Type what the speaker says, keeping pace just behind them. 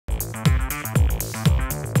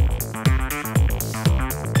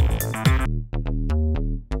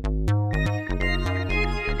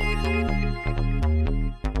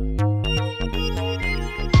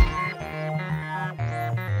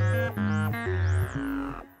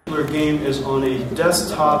game is on a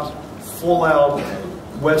desktop, full-out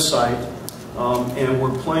website, and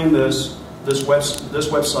we're playing this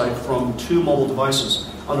website from 2 mobile devices.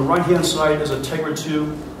 On the right-hand side is a Tegra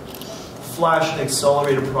 2 flash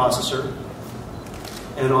accelerated processor,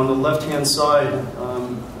 and on the left-hand side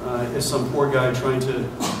is some poor guy trying to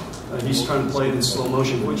play it in slow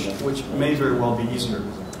motion, which may very well be easier.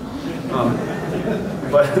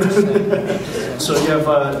 So you have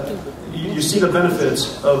you see the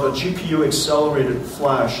benefits of a GPU accelerated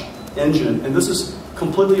flash engine, and this is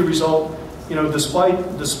completely a result. You know, despite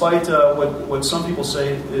what some people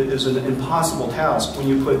say is an impossible task, when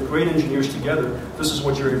you put great engineers together, this is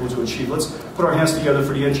what you're able to achieve. Let's put our hands together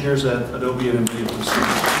for the engineers at Adobe and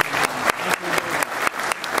Nvidia.